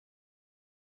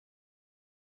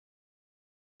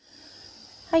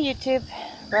Hi YouTube,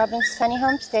 Robin's Sunny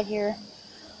Homestead here.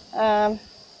 I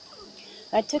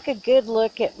took a good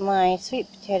look at my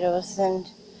sweet potatoes and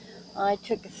I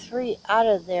took 3 out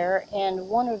of there, and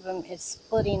one of them is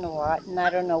splitting a lot and I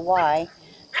don't know why.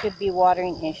 Could be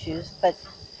watering issues, but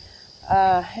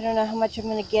I don't know how much I'm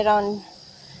going to get on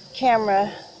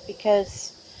camera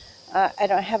because I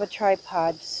don't have a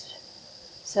tripod.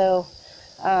 So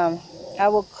I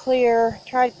will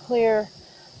try to clear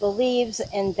the leaves,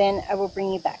 and then I will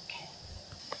bring you back.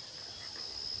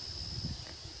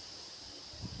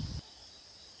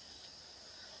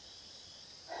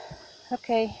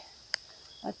 Okay,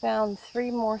 I found 3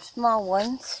 more small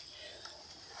ones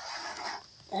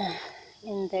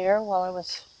in there while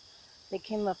they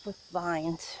came up with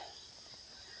vines.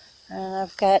 And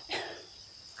I've got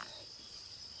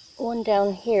one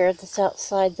down here that's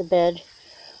outside the bed.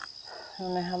 I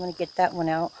don't know how I'm going to get that one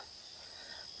out,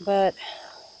 but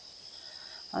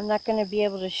I'm not going to be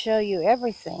able to show you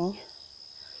everything.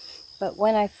 But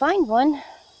when I find one,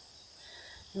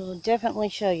 I will definitely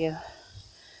show you.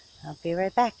 I'll be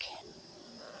right back.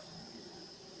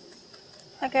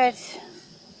 Hi guys,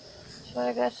 that's what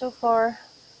I got so far.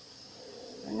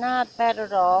 Not bad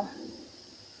at all.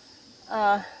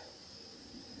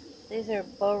 These are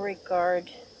Beauregard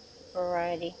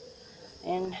variety.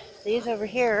 And these over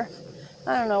here,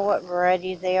 I don't know what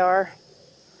variety they are,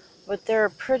 but they're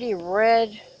pretty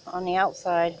red on the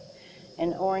outside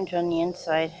and orange on the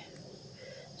inside.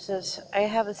 So I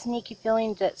have a sneaky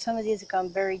feeling that some of these have gone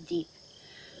very deep,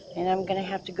 and I'm going to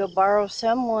have to go borrow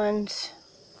someone's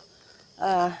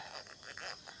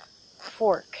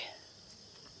fork.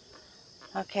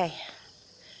 Okay,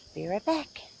 be right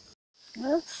back.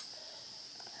 Oops.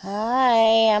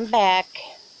 Hi, I'm back.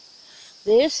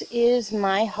 This is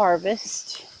my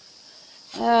harvest.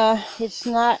 It's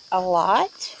not a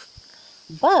lot,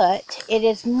 but it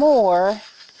is more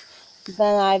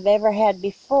than I've ever had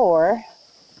before,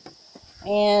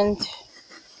 and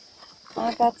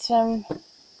I got some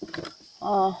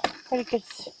pretty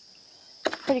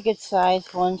good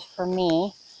sized ones for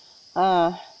me.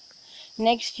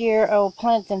 Next year I will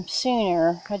plant them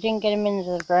sooner. I didn't get them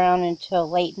into the ground until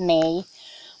late May,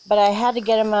 but I had to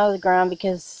get them out of the ground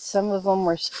because some of them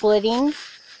were splitting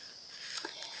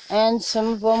and some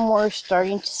of them were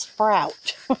starting to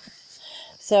sprout.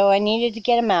 So I needed to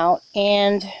get them out,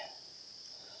 and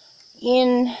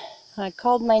I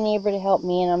called my neighbor to help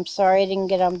me, and I'm sorry I didn't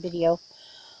get on video,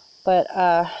 but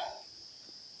I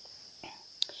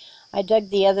dug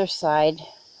the other side,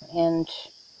 and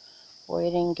boy, I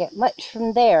didn't get much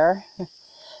from there.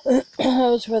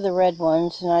 Those were the red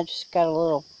ones, and I just got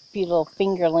a few little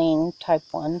fingerling type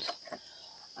ones.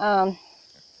 But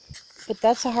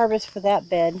that's a harvest for that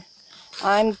bed.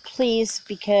 I'm pleased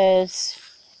because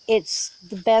it's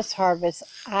the best harvest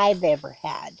I've ever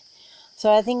had.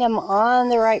 So I think I'm on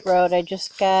the right road. I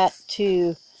just got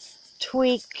to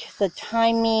tweak the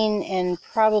timing and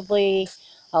probably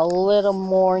a little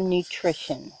more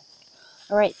nutrition.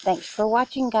 Alright, thanks for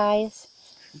watching, guys.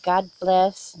 God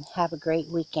bless and have a great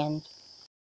weekend.